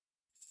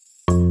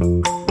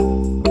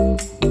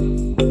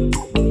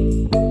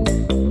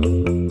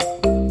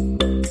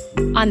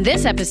on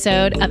this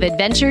episode of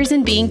Adventures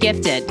in Being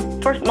Gifted.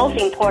 First, most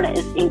important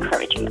is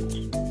encouragement.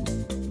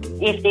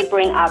 If they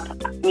bring up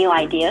new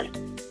ideas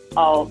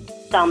or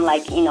some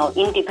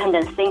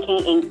independent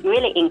thinking,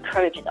 really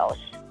encourage those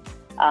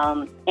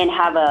and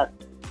have a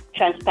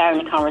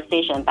transparent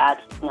conversation about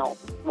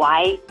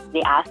why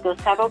they ask those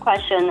type of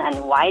questions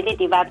and why they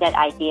develop that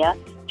idea.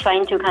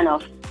 Trying to kind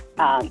of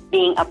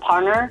being a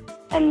partner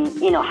and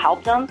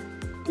help them.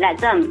 Let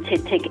them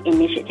take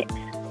initiatives.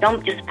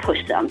 Don't just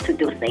push them to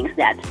do things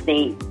that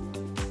they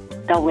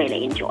don't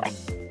really enjoy.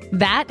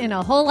 That and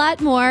a whole lot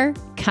more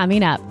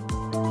coming up.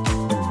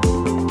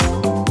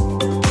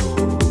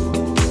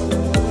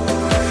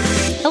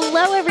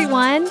 Hello,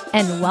 everyone,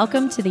 and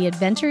welcome to the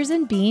Adventures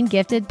in Being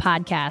Gifted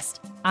podcast.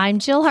 I'm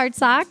Jill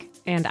Hartsock.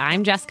 And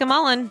I'm Jessica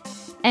Mullen.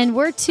 And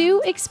we're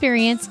two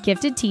experienced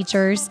gifted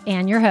teachers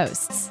and your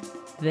hosts.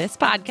 This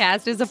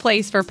podcast is a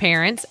place for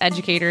parents,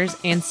 educators,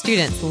 and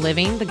students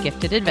living the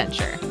gifted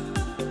adventure.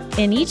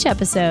 In each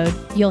episode,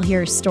 you'll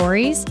hear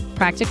stories,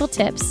 practical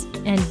tips,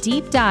 and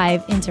deep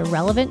dive into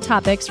relevant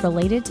topics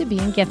related to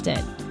being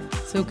gifted.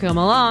 So come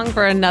along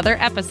for another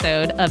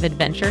episode of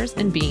Adventures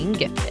in Being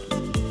Gifted.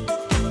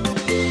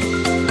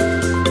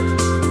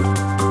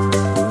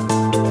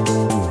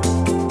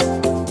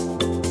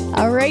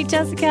 All right,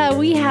 Jessica,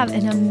 we have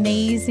an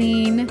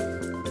amazing,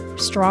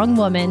 strong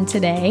woman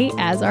today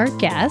as our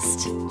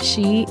guest.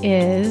 She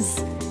is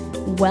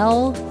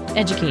well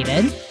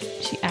educated.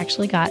 She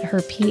actually got her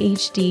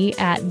PhD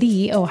at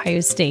The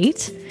Ohio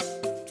State.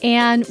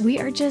 And we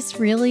are just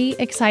really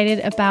excited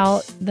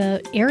about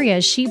the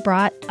areas she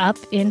brought up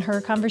in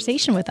her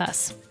conversation with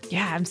us.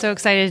 Yeah, I'm so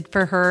excited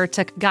for her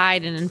to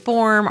guide and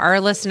inform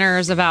our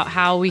listeners about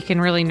how we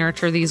can really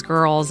nurture these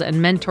girls and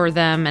mentor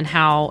them and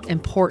how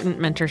important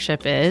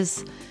mentorship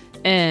is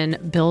in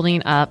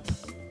building up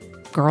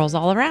girls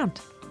all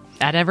around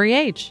at every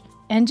age.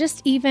 And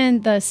just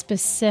even the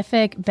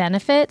specific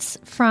benefits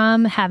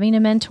from having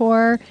a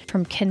mentor,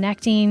 from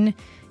connecting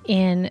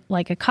in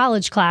like a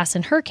college class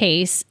in her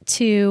case,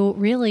 to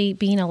really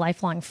being a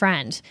lifelong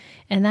friend.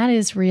 And that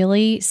is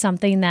really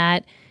something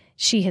that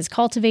she has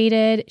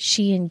cultivated.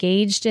 She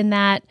engaged in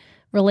that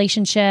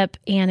relationship,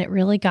 and it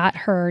really got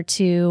her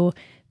to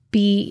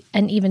be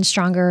an even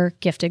stronger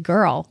gifted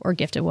girl or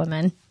gifted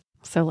woman.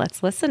 So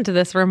let's listen to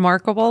this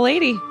remarkable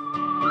lady.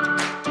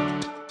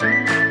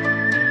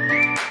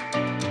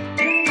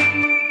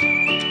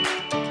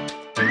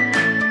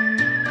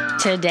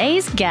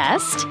 Today's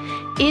guest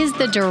is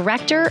the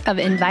Director of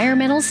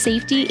Environmental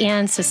Safety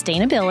and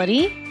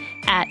Sustainability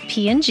at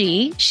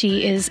P&G.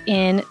 She is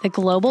in the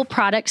Global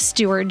Product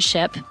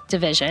Stewardship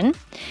Division.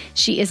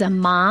 She is a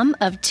mom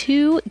of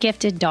 2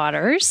 gifted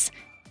daughters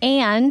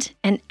and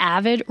an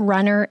avid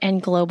runner and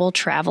global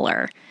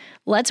traveler.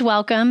 Let's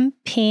welcome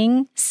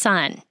Ping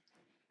Sun.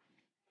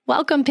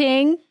 Welcome,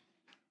 Ping.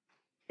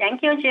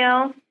 Thank you,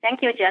 Jill.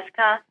 Thank you,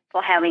 Jessica,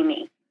 for having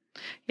me.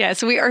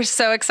 Yes, we are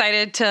so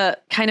excited to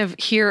kind of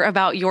hear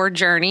about your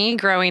journey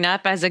growing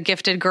up as a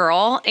gifted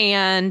girl.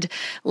 And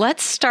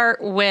let's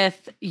start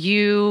with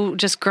you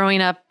just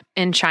growing up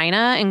in China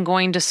and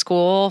going to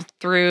school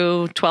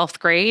through 12th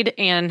grade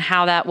and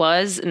how that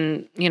was.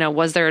 And,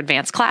 was there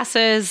advanced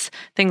classes,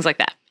 things like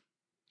that?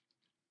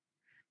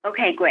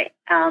 Okay, great.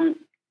 I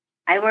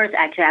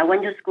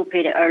went to school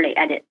pretty early,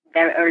 at a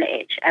very early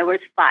age. I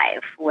was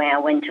 5 when I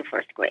went to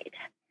first grade.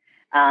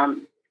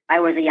 I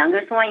was the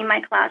youngest one in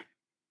my class.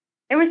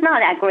 It was not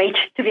that great,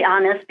 to be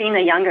honest, being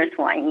the youngest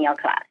one in your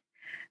class.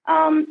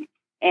 And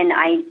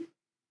I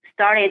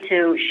started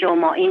to show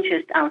more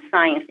interest on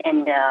science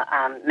and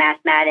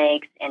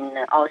mathematics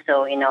and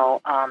also,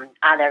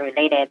 other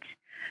related,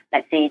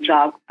 let's say,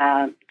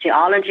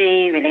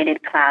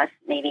 geology-related class,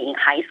 maybe in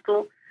high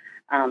school.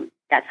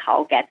 That's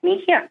how it gets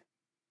me here.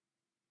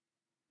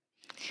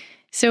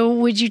 So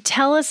would you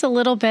tell us a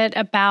little bit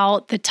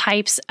about the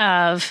types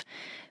of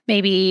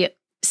maybe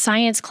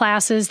science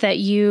classes that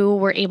you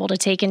were able to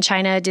take in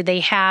China? Did they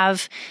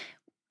have,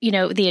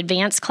 the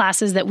advanced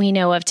classes that we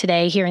know of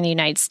today here in the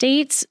United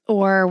States,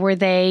 or were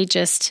they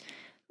just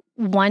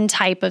one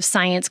type of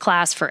science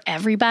class for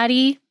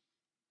everybody?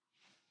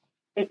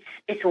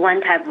 It's one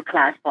type of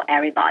class for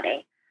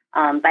everybody.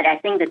 But I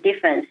think the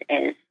difference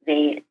is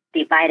they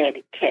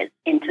divided kids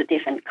into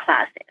different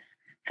classes.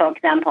 For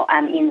example,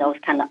 I'm in those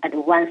kind of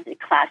advanced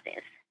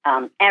classes.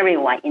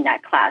 Everyone in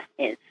that class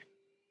is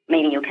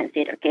maybe you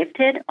consider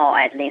gifted or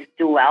at least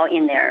do well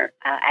in their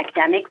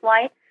academic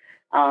life.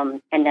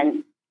 And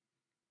then,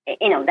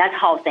 that's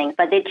how things,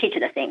 but they teach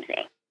the same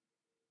thing.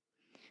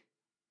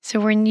 So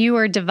when you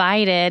were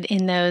divided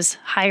in those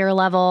higher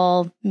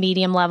level,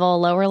 medium level,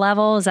 lower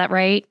level, is that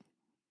right?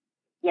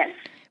 Yes.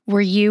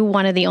 Were you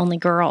one of the only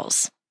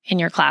girls in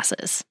your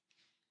classes?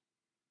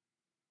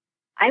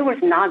 I was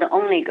not the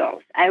only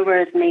girls. I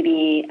was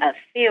maybe a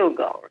few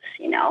girls,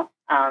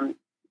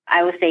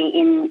 I would say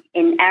in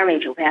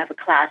average, we have a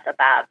class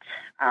about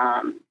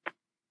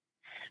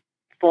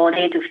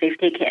 40 to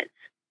 50 kids.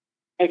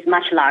 It's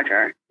much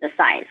larger, the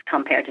size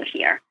compared to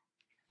here.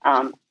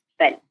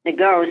 But the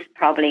girls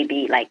probably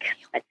be like,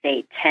 let's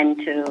say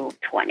 10 to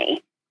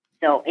 20.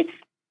 So it's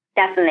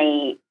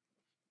definitely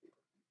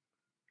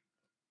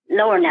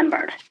lower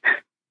numbered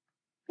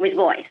with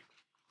boys.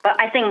 But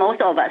I think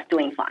most of us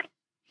doing fine.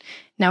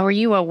 Now, were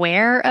you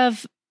aware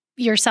of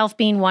yourself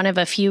being one of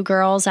a few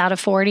girls out of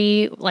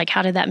 40? Like,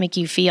 how did that make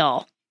you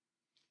feel?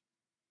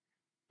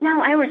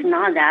 No, I was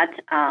not that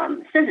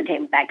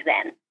sensitive back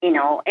then. You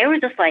know, it was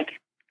just like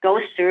go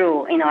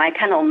through. You know,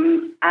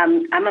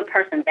 I'm a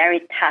person very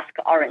task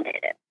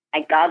oriented.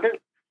 I got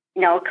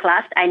the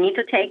class I need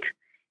to take.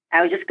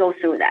 I would just go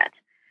through that.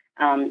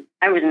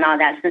 I was not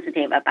that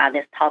sensitive about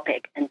this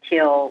topic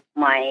until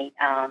my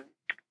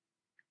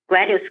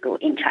graduate school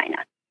in China.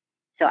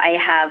 So I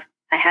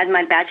had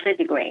my bachelor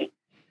degree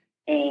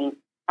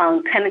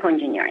on chemical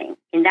engineering.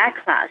 In that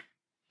class,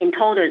 in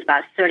total, it's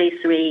about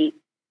 33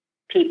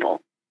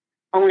 people,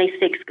 only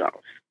 6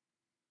 girls.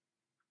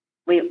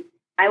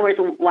 I was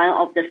one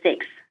of the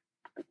 6,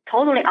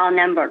 totally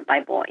outnumbered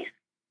by boys.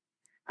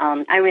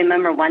 I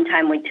remember one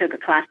time we took a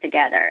class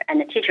together, and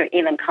the teacher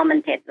even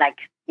commented, like,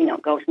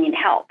 girls need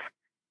help.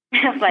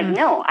 I was like,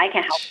 no, I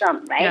can help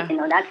them, right?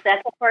 Yeah. That's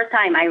the first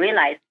time I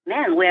realized,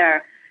 man,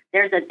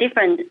 there's a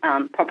different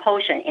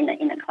proportion in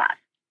the class.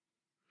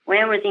 When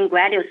I was in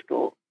graduate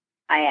school,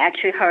 I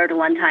actually heard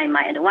one time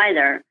my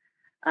advisor,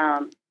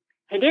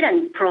 he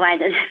didn't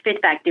provide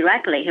feedback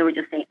directly. He would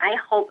just say, I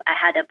hope I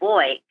had a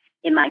boy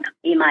in my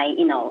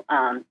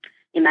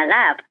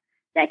lab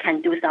that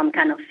can do some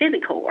kind of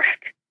physical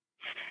work.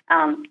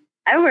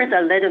 I was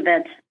a little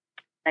bit,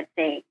 let's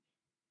say,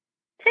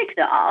 ticked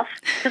off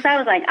because I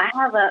was like, I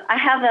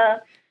have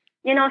a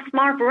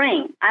smart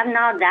brain. I'm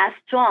not that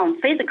strong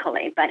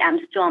physically, but I'm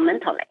strong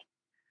mentally,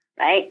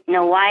 right?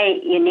 Why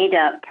you need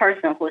a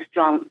person who's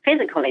strong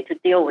physically to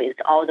deal with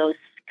all those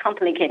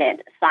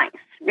complicated science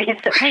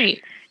research.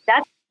 Right.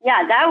 That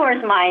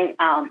was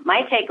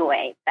my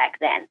takeaway back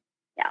then.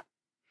 Yeah.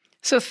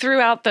 So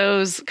throughout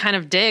those kind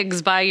of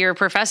digs by your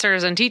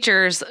professors and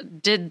teachers,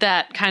 did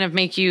that kind of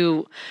make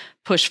you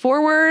push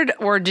forward,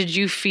 or did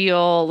you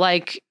feel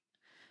like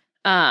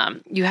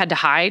you had to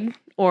hide,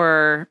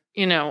 or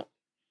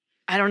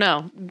I don't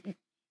know.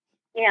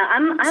 Yeah,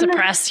 I'm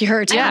suppress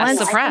your talents.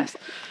 Yeah, suppress.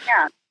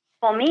 Yeah,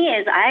 for me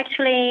is I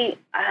actually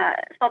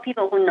for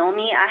people who know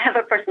me, I have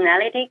a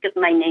personality because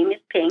my name is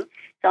Ping.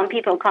 Some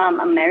people call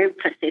me very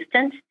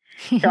persistent,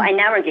 so I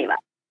never give up.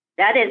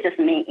 That is just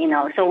me,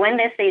 So when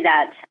they say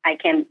that I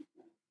can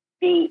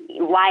be,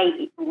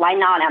 why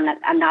not?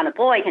 I'm not a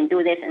boy. I can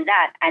do this and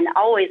that, and I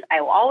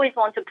always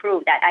want to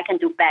prove that I can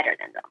do better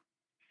than them.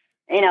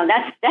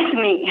 That's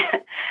me.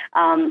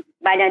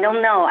 But I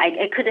don't know.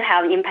 It could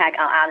have impact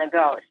on other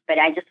girls. But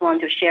I just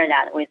want to share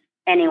that with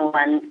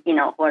anyone,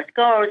 who is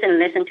girls and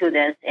listen to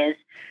this. Is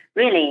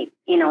really,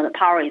 the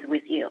power is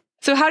with you.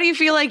 So how do you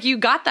feel like you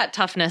got that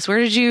toughness? Where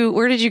did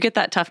you get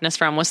that toughness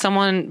from? Was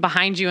someone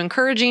behind you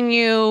encouraging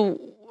you?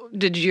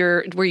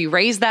 Were you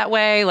raised that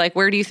way? Like,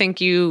 where do you think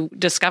you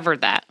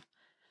discovered that?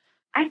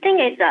 I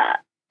think it's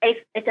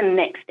a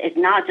mix. It's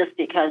not just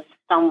because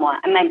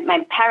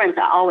my parents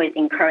are always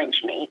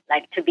encourage me,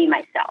 like, to be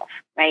myself,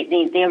 right?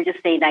 They'll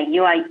just say that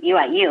you are you,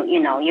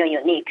 you're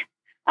unique.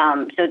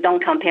 So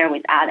don't compare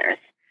with others.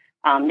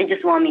 They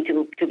just want me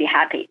to be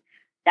happy.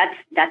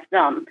 That's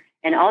them.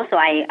 And also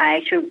I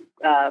actually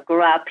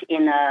grew up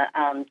in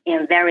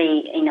a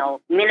very,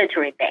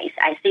 military base.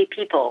 I see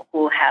people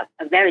who have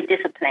a very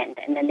disciplined,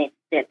 and then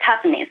the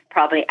toughness,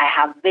 probably I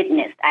have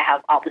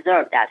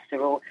observed that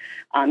through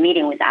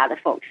meeting with other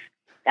folks.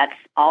 That's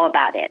all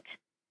about it.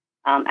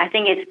 I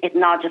think it's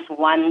not just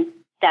one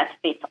that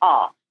fits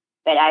all,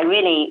 but I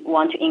really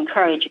want to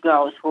encourage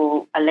girls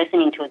who are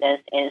listening to this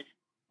is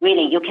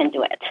really, you can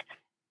do it.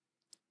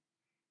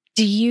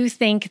 Do you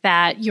think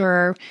that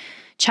your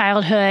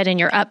childhood and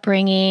your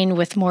upbringing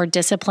with more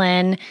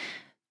discipline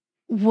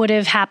would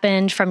have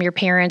happened from your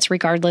parents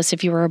regardless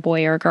if you were a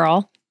boy or a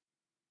girl?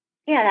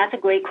 Yeah, that's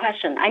a great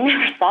question. I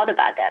never thought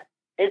about that.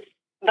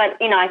 But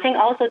I think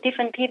also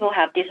different people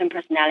have different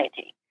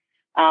personality.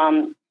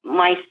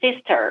 My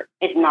sister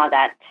is not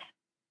that,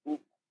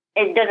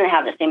 it doesn't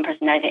have the same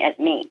personality as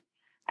me.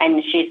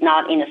 And she's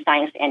not in the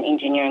science and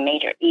engineering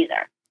major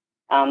either.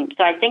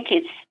 So I think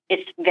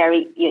it's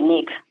very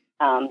unique.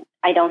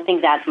 I don't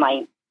think that's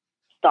my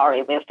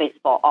story will fit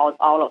for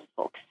all of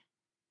folks.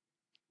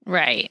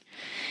 Right.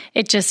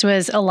 It just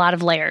was a lot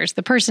of layers.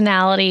 The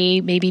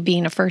personality, maybe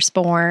being a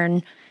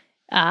firstborn,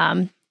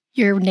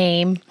 your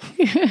name.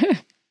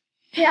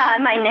 Yeah,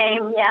 my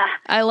name. Yeah.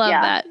 I love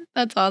that.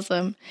 That's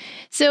awesome.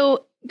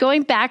 So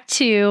going back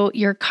to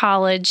your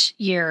college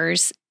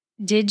years,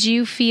 did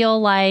you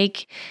feel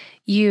like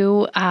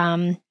you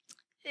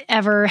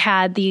ever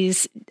had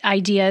these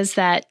ideas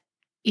that,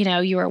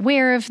 you were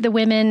aware of the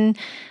women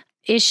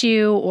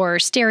issue or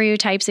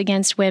stereotypes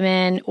against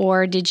women,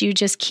 or did you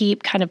just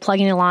keep kind of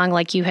plugging along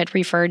like you had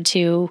referred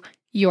to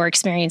your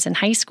experience in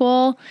high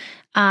school?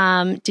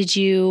 Did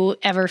you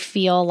ever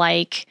feel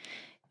like,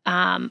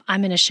 I'm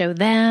going to show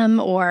them,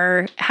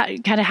 or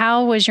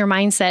how was your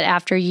mindset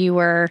after you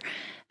were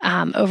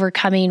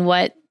overcoming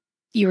what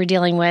you were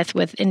dealing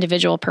with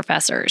individual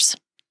professors?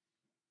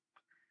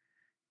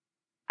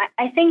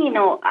 I think,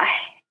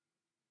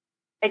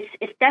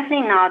 it's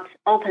definitely not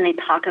openly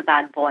talk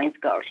about boys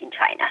and girls in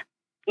China.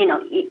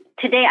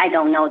 Today I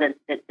don't know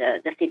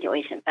the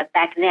situation, but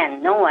back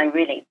then no one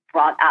really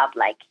brought up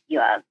like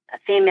you're a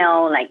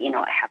female, like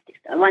I have this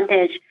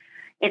advantage.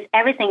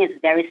 Everything is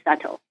very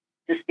subtle,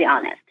 just to be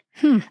honest.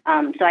 So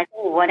I think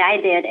what I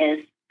did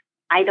is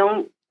I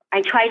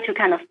try to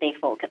kind of stay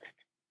focused.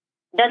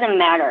 Doesn't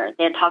matter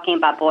they're talking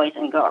about boys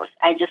and girls.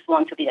 I just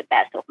want to be the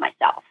best of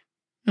myself.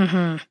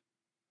 Mm-hmm.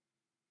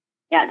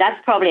 Yeah,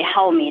 that's probably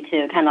helped me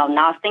to kind of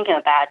not think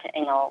about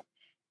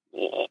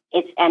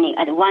it's any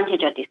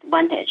advantage or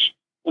disadvantage,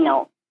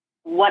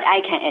 what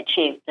I can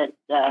achieve,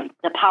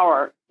 the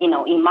power,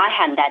 in my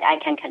hand that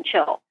I can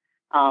control,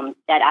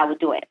 that I would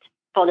do it.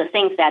 For the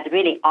things that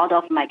really out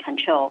of my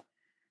control,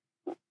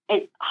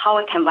 it's how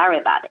I can worry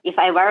about it. If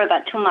I worry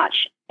about too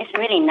much, it's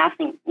really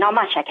nothing, not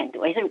much I can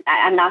do.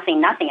 I'm not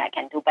saying nothing I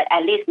can do, but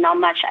at least not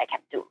much I can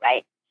do,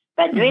 right?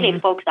 But really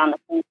focus on the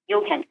things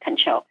you can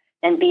control,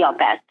 then be your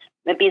best,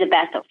 be the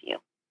best of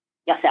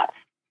yourself.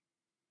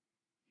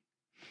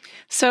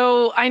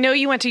 So I know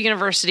you went to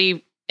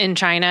university in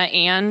China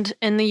and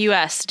in the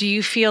U.S. Do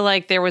you feel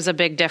like there was a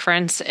big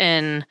difference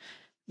in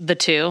the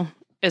two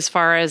as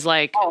far as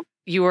like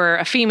you were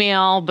a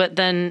female, but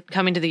then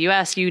coming to the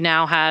U.S., you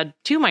now had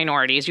two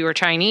minorities. You were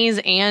Chinese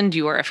and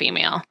you were a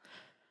female.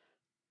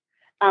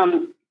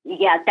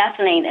 Yeah,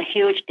 definitely a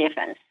huge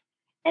difference.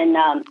 And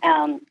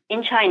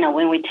in China,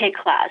 when we take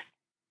class,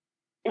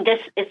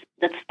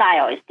 the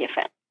style is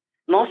different.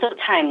 Most of the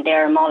time,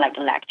 they're more like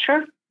a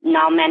lecture.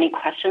 Now many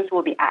questions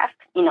will be asked.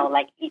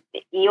 Like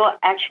you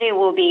actually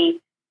will be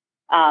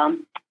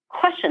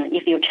questioned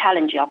if you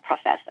challenge your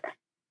professor.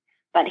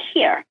 But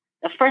here,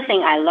 the first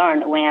thing I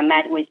learned when I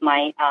met with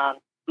my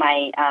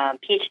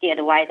PhD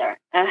advisor,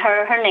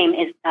 her name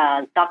is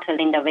Dr.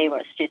 Linda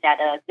Wavers. She's at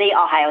the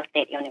Ohio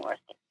State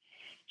University.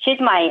 She's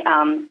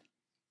my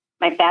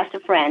best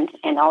friend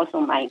and also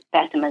my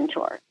best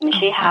mentor. And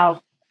she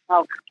helped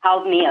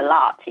me a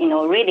lot.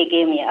 Really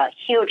gave me a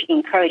huge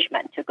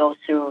encouragement to go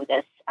through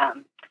this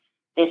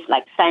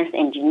like science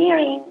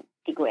engineering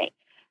degree.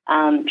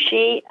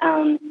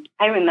 I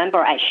remember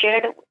I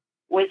shared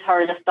with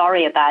her the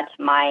story about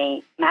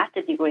my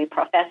master's degree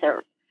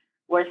professor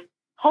was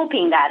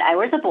hoping that I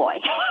was a boy,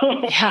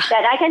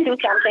 that I can do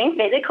something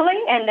physically.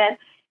 And then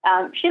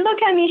she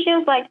looked at me, she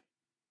was like,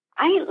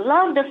 I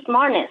love the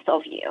smartness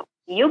of you.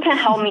 You can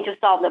help me to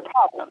solve the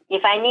problem.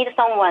 If I need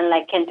someone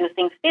like can do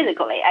things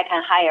physically, I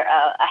can hire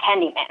a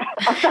handyman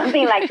or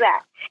something like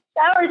that.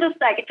 That was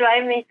just like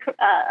drive me. It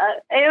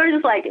was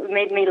just like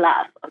made me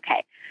laugh.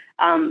 Okay,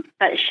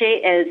 but she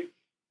is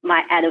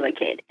my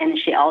advocate, and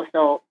she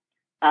also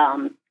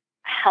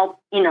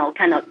helped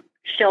kind of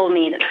show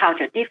me the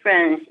cultural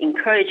difference,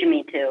 encouraged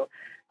me to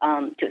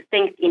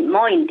think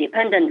more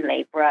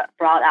independently,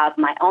 brought up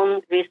my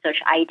own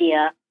research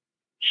idea.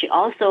 She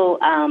also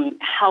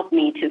helped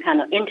me to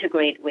kind of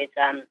integrate with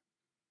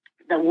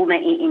the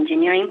Women in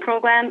Engineering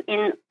program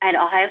at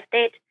Ohio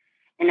State.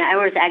 And I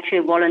was actually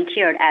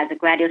volunteered as a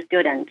graduate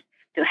student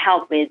to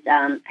help with,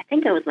 I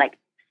think it was like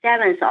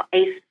 7th or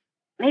 8th,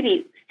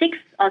 maybe 6th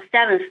or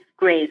 7th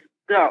grade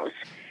girls.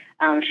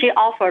 She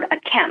offered a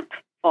camp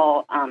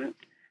for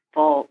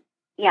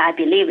I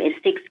believe it's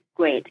 6th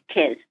grade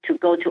kids to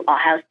go to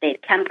Ohio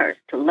State campus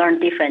to learn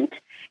different,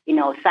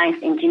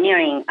 science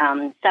engineering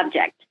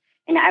subjects.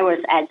 And I was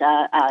as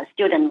a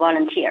student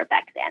volunteer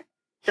back then.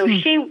 So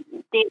she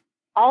did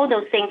all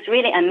those things,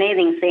 really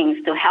amazing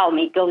things to help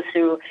me go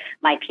through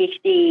my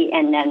PhD.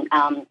 And then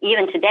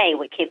even today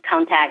we keep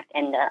contact,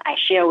 and I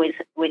share with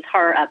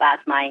her about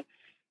my,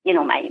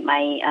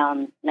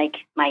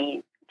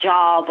 my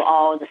job,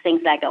 all the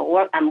things like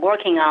I'm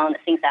working on, the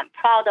things I'm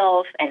proud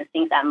of, and the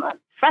things I'm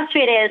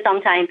frustrated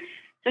sometimes.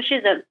 So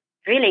she's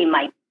really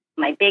my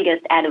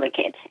biggest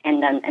advocate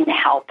and the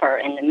helper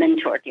and the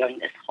mentor during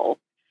this whole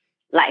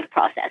life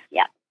process.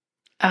 Yeah.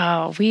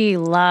 Oh, we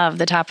love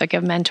the topic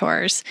of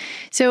mentors.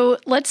 So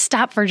let's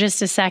stop for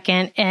just a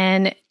second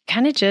and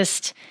kind of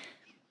just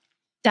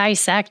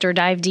dissect or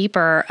dive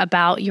deeper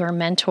about your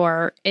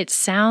mentor. It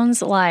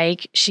sounds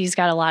like she's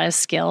got a lot of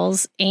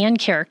skills and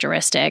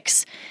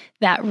characteristics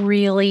that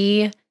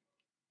really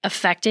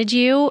affected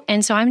you.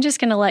 And so I'm just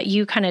going to let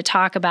you kind of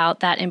talk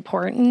about that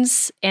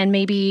importance and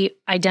maybe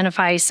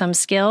identify some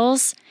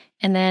skills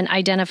and then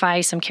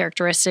identify some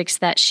characteristics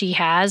that she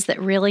has that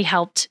really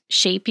helped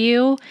shape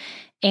you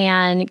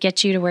and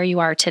get you to where you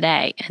are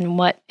today and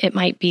what it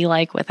might be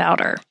like without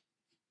her.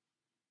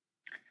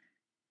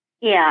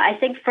 Yeah, I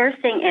think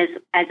first thing is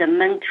as a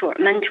mentor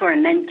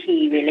and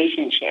mentee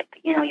relationship,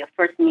 you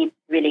first need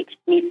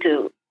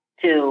to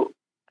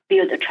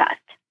build the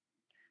trust.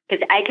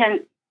 Because I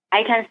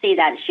can see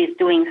that she's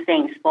doing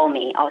things for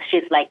me, or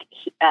she's like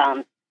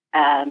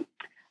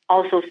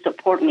also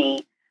support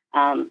me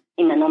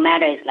no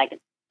matter it's like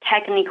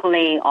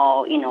technically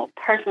or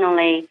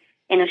personally.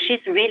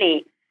 She's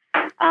really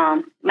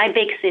my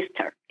big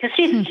sister, because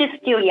she's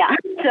still young,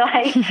 so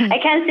I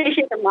can't say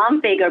she's a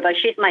mom figure, but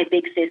she's my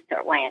big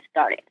sister when I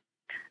started.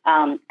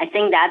 I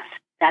think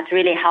that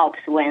really helps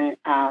when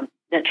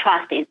the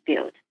trust is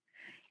built,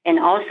 and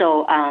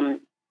also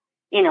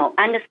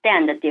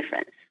understand the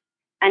difference,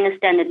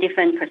 understand the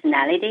different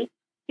personality.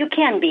 You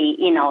can be,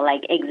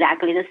 like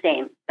exactly the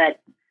same, but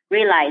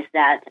realize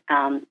that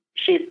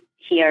she's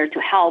here to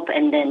help,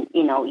 and then,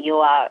 you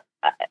are.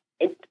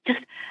 It's just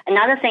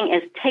another thing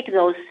is take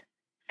those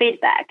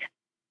feedback.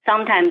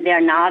 Sometimes they're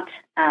not,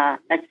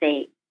 let's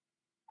say,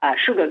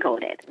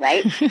 sugar-coated,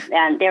 right?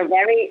 And they're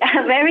very,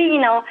 very,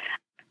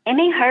 it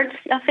may hurt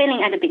your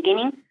feeling at the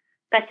beginning,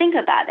 but think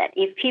about it.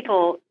 If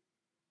people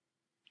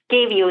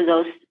give you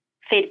those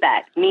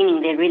feedback,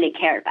 meaning they really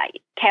care about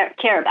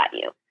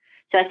you.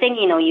 So I think,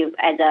 you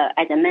as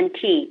a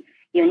mentee,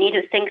 you need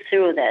to think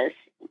through this.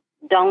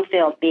 Don't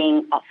feel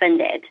being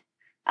offended.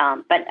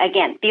 But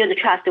again, build the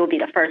trust will be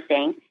the first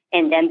thing,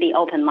 and then be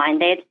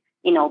open-minded,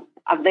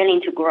 are willing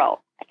to grow.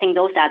 I think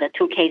those are the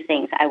two key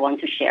things I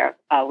want to share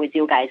with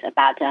you guys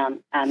about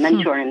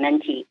mentor and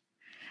mentee.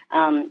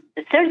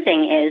 The third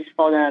thing is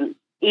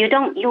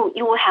you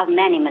will have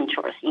many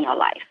mentors in your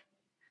life.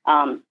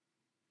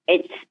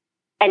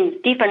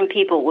 And different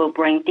people will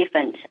bring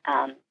different,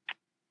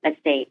 let's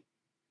say,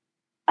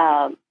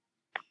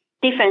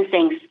 different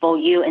things for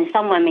you. And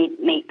someone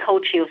may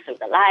coach you through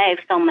the life,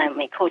 someone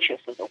may coach you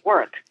through the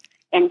work.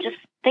 And just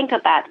think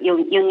about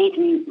you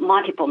need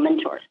multiple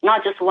mentors,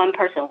 not just one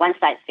person, one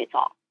size fits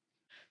all.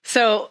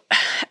 So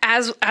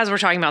as we're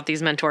talking about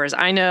these mentors,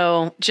 I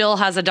know Jill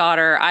has a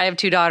daughter. I have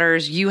 2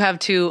 daughters. You have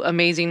 2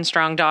 amazing,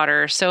 strong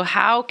daughters. So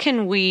how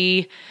can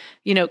we,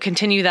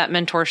 continue that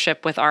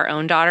mentorship with our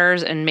own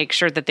daughters and make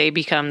sure that they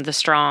become the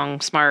strong,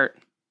 smart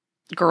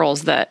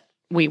girls that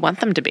we want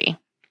them to be?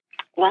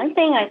 One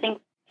thing I think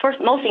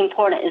most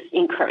important is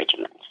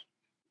encouragement.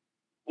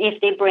 If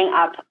they bring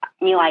up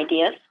new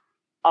ideas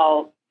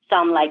or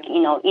some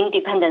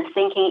independent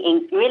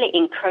thinking, really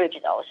encourage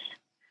those.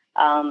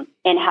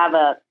 And have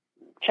a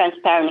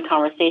transparent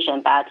conversation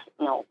about,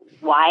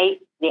 why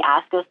they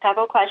ask those type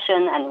of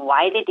questions and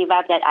why they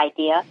develop that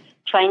idea,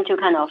 trying to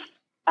kind of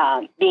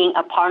being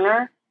a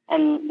partner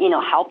and,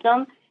 help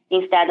them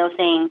instead of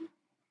saying,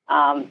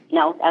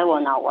 no, that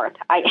will not work.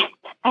 I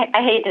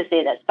hate to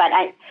say this, but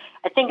I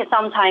think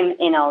sometimes,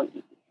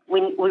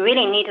 we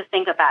really need to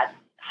think about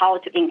how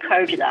to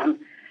encourage them,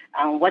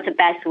 what's the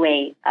best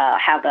way,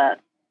 have a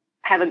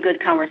good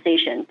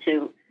conversation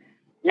to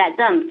let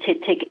them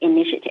take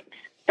initiatives.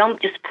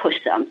 Don't just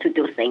push them to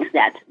do things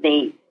that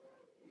they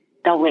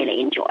don't really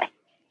enjoy.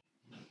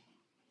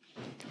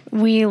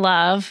 We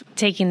love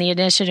taking the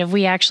initiative.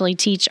 We actually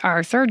teach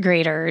our 3rd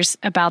graders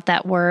about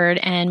that word,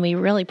 and we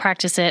really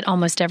practice it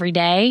almost every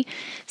day.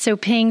 So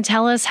Ping,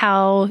 tell us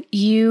how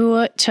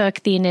you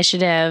took the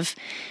initiative.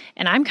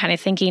 And I'm kind of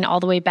thinking all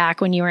the way back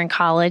when you were in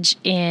college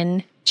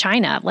in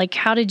China. Like,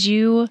 how did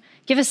you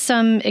give us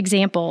some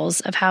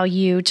examples of how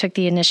you took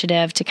the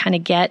initiative to kind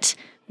of get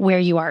where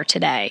you are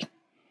today?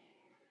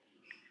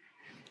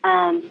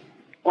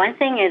 One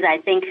thing is, I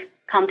think,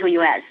 come to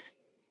U.S.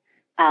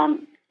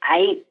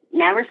 I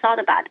never thought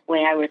about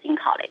when I was in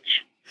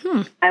college.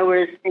 I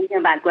was thinking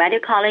about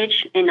graduate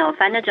college,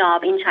 find a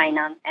job in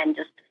China and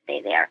just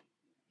stay there.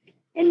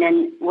 And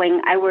then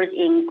when I was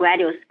in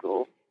graduate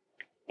school,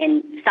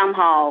 and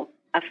somehow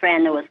a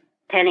friend was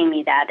telling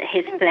me that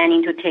he's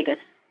planning to take a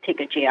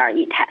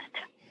GRE test,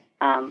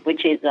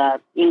 which is a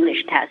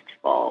English test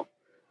for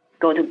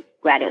go to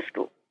graduate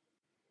school.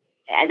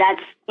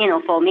 That's,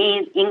 for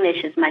me,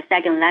 English is my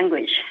second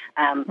language.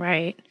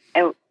 Right.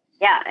 It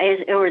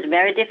was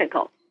very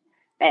difficult.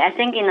 But I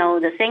think,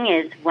 the thing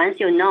is, once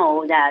you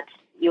know that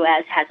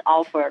U.S. has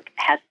a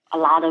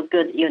lot of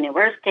good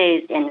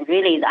universities and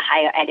really the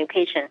higher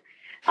education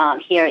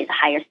here is a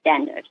higher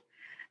standard.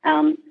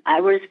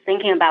 I was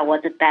thinking about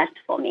what's the best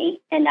for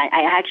me. And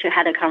I actually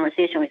had a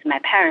conversation with my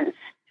parents,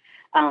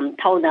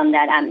 told them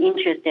that I'm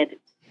interested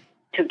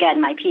to get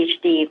my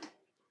PhD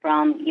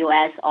from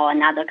U.S. or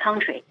another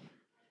country.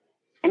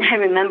 And I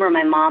remember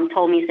my mom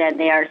told me that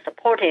they are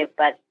supportive,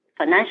 but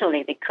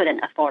financially they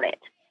couldn't afford it.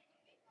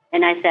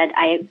 And I said,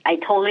 I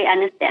totally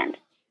understand.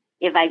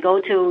 If I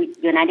go to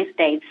United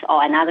States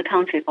or another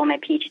country for my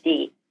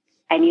PhD,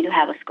 I need to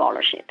have a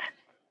scholarship.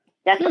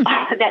 That's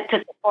that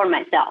to support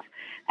myself.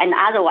 And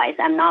otherwise,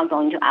 I'm not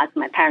going to ask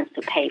my parents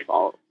to pay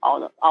for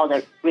all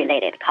the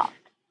related costs.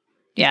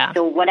 Yeah.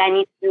 So what I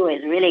need to do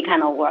is really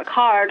kind of work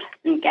hard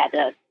and get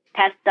a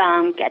test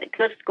done, get a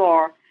good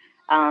score,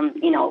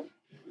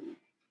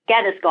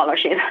 get a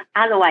scholarship.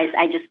 Otherwise,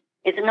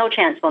 it's no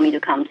chance for me to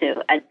come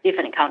to a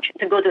different country,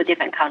 to go to a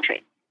different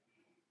country.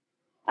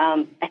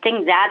 I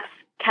think that's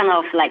kind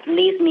of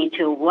leads me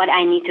to what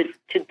I need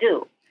to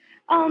do.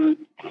 I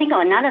think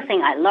another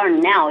thing I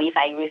learned now, if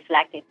I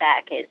reflect it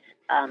back, is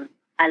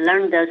I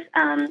learned this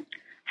the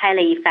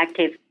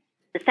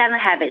 7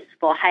 habits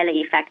for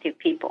highly effective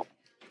people.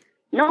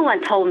 No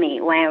one told me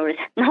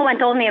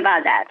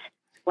about that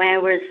when I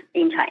was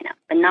in China.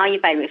 But now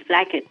if I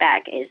reflect it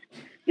back, is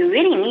you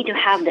really need to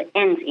have the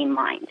ends in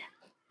mind.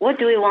 What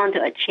do we want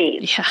to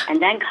achieve? Yeah. And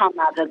then come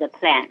up with a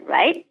plan,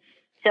 right?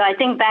 So I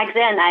think back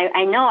then,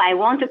 I know I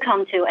want to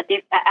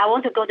I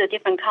want to go to a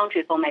different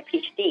country for my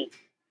PhD.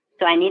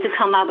 So I need to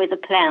come up with a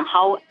plan.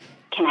 How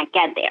can I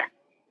get there?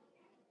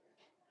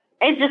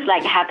 it just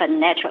like happened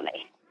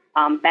naturally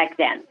back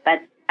then.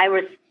 But I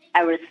was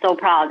so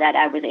proud that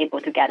I was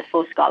able to get a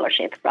full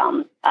scholarship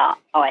from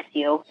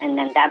OSU, and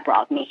then that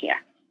brought me here.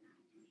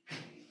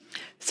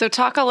 So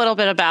talk a little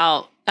bit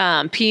about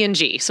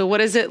P&G. So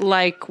what is it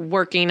like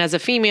working as a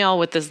female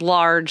with this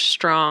large,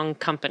 strong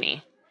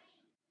company?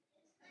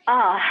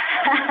 I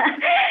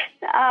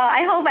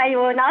hope I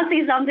will not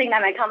see something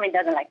that my company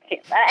doesn't like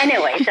kids.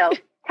 Anyway, so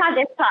cut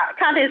this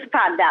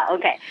part down.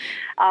 Okay.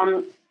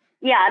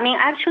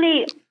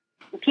 Actually,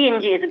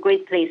 P&G is a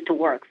great place to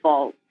work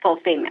for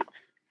females,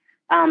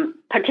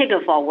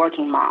 particularly for a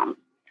working mom.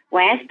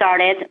 When I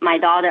started, my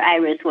daughter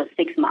Iris was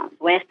 6 months.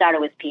 When I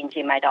started with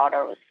P&G, my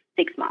daughter was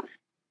 6 months.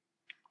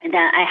 And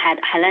then I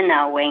had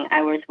Helena when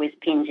I was with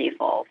P&G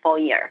for 4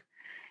 years.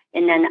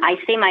 And then I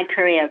see my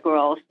career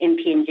growth in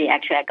P&G.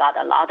 Actually, I got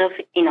a lot of,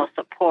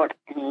 support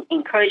and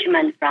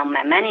encouragement from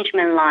my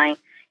management line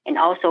and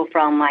also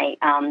from my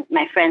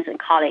friends and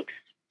colleagues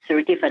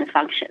through different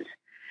functions.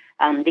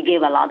 They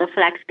give a lot of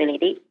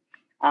flexibility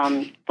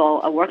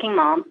for a working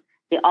mom.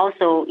 They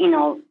also,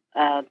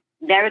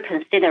 very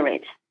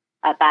considerate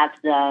about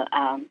the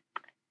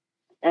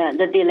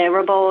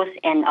deliverables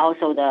and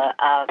also the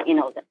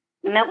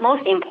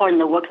most important,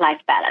 the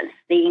work-life balance.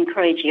 They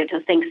encourage you to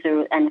think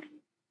through and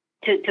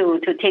to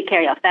take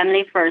care of your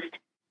family first.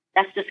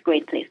 That's just a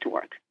great place to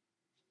work.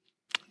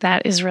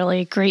 That is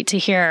really great to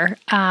hear.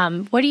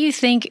 What do you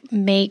think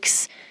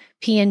makes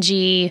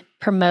P&G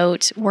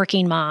promote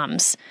working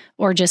moms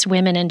or just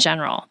women in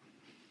general?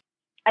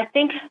 I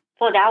think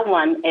for that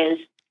one is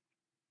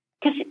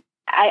because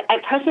I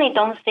personally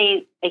don't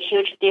see a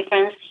huge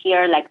difference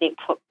here, like they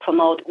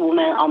promote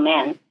women or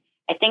men.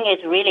 I think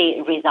it's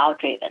really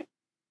result-driven.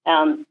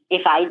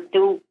 If I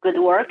do good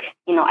work,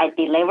 I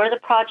deliver the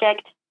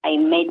project, I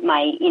made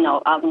my,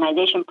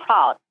 organization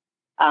proud,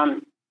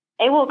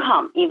 it will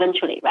come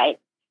eventually, right?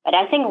 But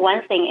I think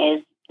one thing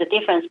is the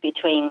difference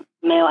between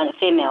male and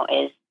female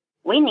is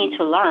we need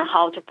to learn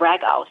how to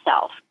brag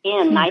ourselves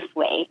in a nice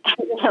way,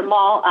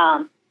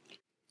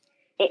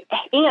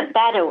 in a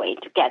better way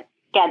to get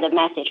the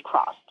message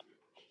across.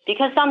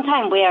 Because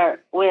sometimes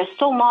we're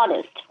so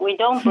modest, we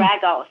don't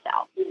brag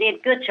ourselves. We did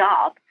a good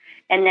job,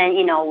 and then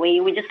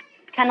we just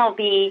cannot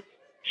be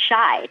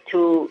shy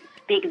to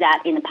speak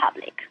that in the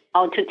public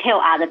or to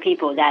tell other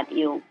people that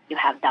you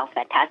have done a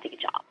fantastic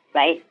job,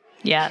 right?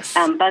 Yes.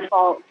 But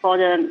for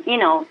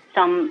the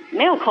some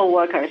male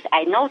coworkers,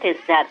 I noticed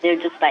that they're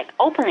just like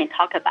openly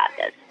talk about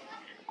this.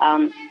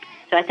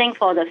 So I think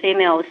for the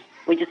females,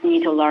 we just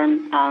need to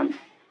learn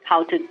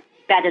how to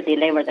better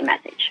deliver the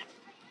message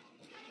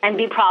and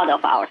be proud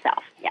of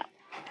ourselves. Yeah.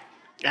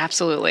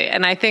 Absolutely.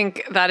 And I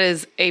think that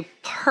is a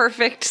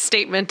perfect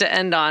statement to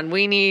end on.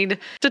 We need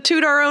to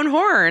toot our own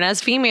horn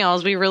as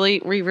females. We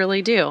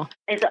really do.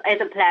 It's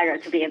a pleasure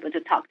to be able to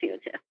talk to you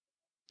too.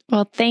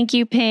 Well, thank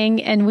you,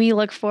 Ping. And we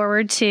look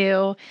forward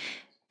to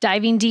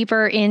diving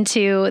deeper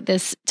into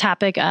this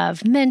topic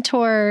of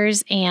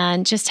mentors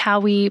and just how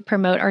we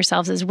promote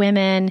ourselves as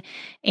women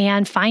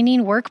and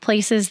finding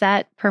workplaces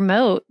that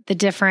promote the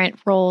different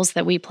roles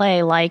that we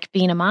play, like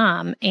being a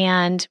mom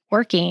and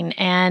working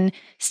and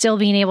still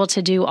being able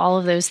to do all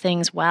of those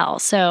things well.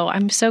 So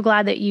I'm so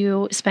glad that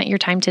you spent your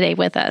time today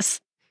with us.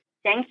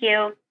 Thank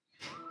you.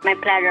 My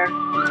pleasure.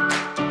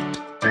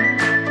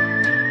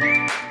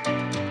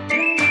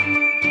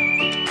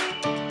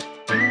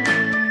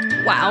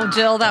 Wow,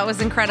 Jill, that was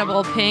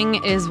incredible.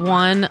 Ping is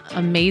one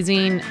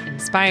amazing,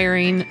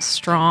 inspiring,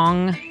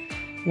 strong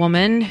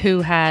woman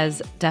who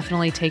has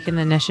definitely taken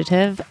the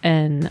initiative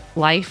in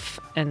life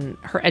and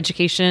her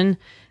education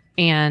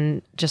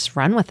and just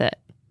run with it.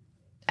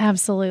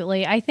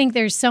 Absolutely. I think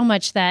there's so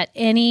much that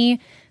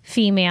any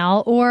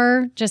female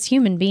or just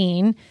human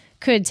being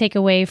could take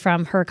away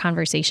from her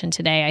conversation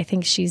today. I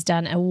think she's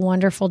done a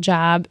wonderful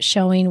job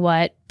showing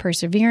what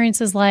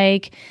perseverance is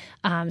like,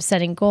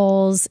 setting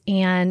goals,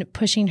 and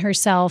pushing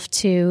herself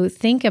to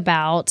think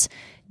about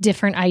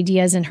different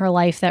ideas in her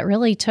life that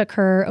really took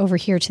her over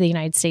here to the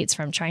United States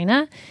from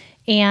China.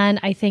 And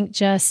I think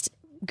just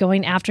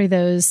going after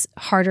those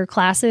harder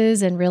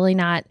classes and really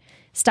not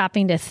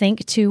stopping to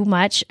think too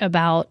much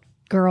about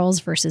girls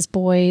versus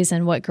boys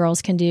and what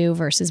girls can do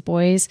versus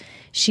boys.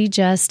 She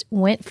just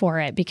went for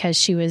it because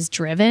she was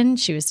driven,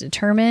 she was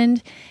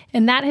determined,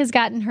 and that has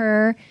gotten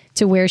her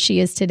to where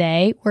she is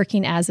today,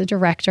 working as a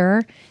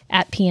director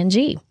at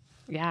P&G.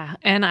 Yeah.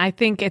 And I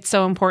think it's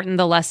so important,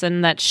 the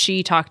lesson that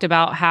she talked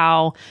about,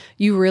 how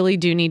you really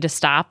do need to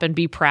stop and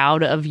be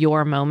proud of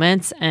your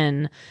moments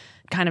and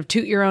kind of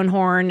toot your own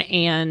horn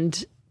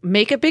and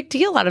make a big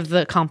deal out of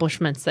the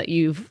accomplishments that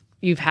you've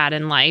had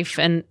in life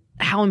and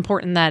how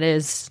important that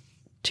is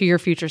to your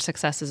future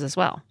successes as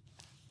well.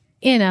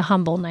 In a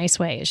humble, nice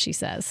way, as she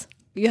says.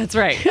 Yeah, that's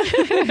right.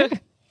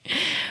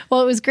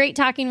 Well, it was great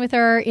talking with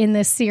her in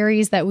this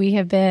series that we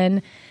have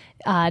been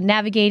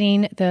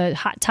navigating the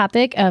hot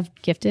topic of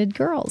gifted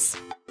girls.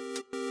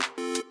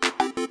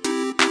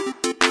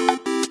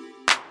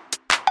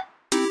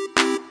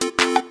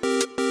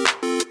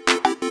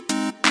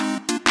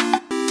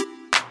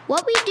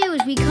 What we do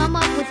is we come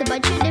up with a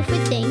bunch of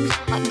different things,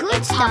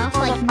 good stuff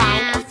like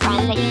math,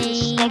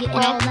 reading, and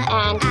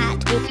all that,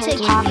 you can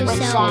to talk keep with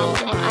yourself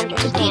them and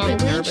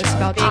understand and each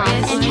other's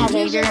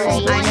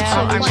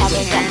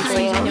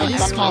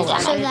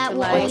so that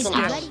we'll always be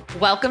ready.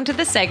 Welcome to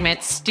the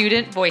segment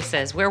Student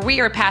Voices, where we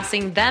are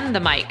passing them the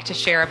mic to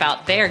share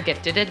about their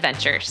gifted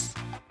adventures.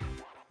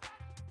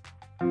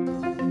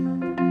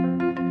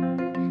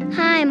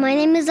 Hi, my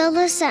name is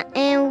Alyssa,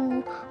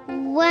 and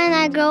when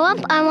I grow up,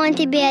 I want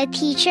to be a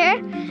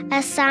teacher,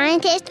 a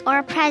scientist, or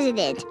a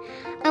president.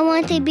 I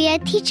want to be a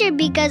teacher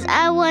because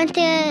I want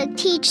to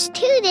teach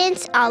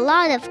students a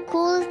lot of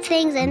cool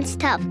things and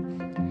stuff.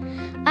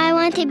 I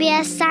want to be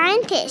a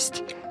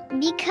scientist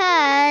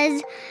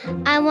because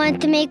I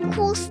want to make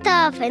cool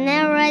stuff, and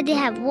I already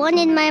have one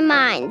in my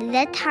mind,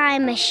 the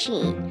time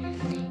machine.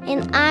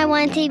 And I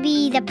want to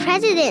be the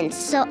president,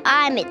 so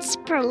I made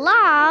super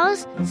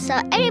laws so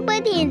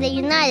everybody in the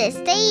United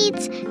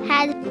States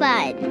had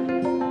fun.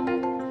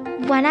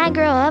 When I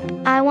grow up,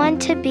 I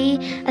want to be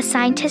a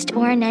scientist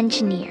or an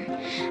engineer.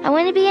 I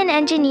want to be an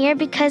engineer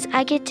because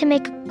I get to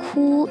make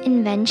cool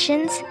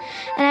inventions,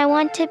 and I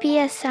want to be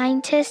a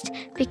scientist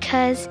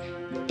because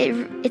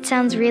it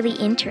sounds really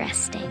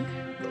interesting.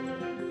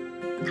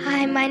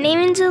 Hi, my name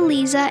is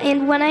Eliza,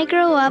 and when I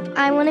grow up,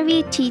 I want to be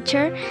a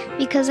teacher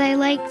because I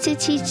like to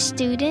teach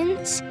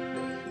students,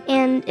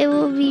 and it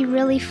will be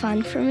really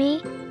fun for me.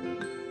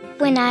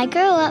 When I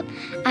grow up,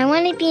 I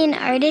want to be an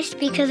artist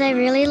because I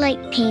really like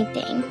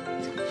painting.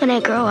 When I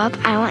grow up,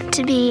 I want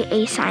to be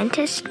a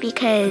scientist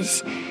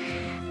because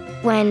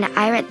when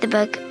I read the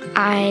book,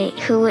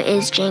 Who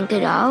is Jane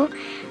Goodall,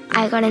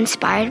 I got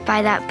inspired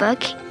by that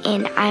book,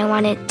 and I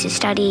wanted to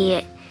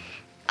study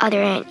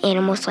other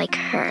animals like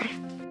her.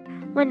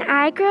 When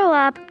I grow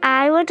up,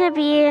 I want to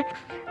be a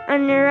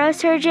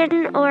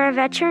neurosurgeon or a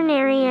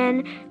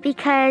veterinarian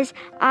because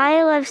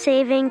I love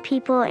saving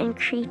people and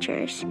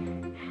creatures.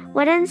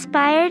 What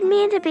inspired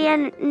me to be a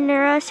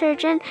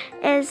neurosurgeon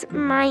is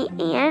my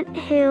aunt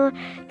who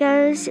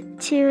goes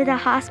to the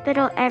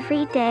hospital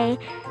every day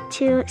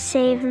to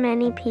save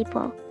many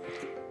people.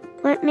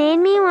 What made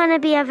me want to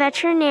be a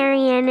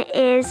veterinarian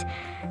is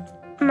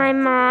my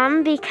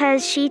mom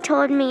because she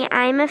told me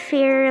I'm a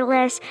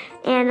fearless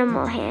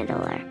animal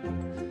handler.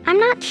 I'm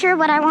not sure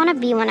what I want to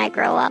be when I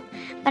grow up,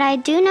 but I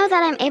do know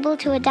that I'm able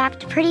to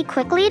adapt pretty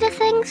quickly to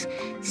things,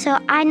 so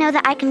I know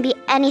that I can be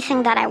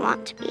anything that I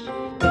want to be.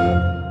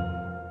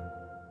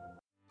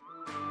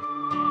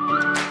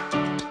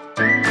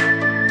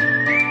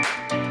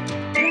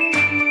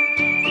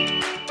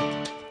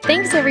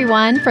 Thanks,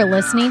 everyone, for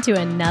listening to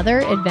another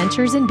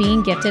Adventures in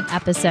Being Gifted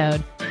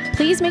episode.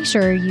 Please make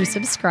sure you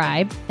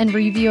subscribe and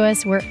review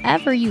us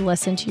wherever you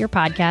listen to your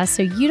podcast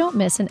so you don't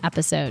miss an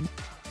episode.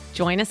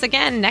 Join us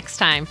again next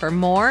time for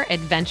more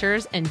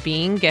Adventures in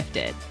Being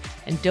Gifted.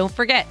 And don't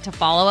forget to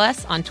follow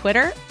us on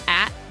Twitter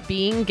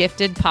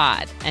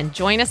 @BeingGiftedPod. And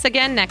join us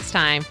again next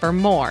time for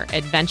more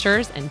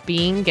Adventures in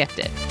Being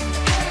Gifted.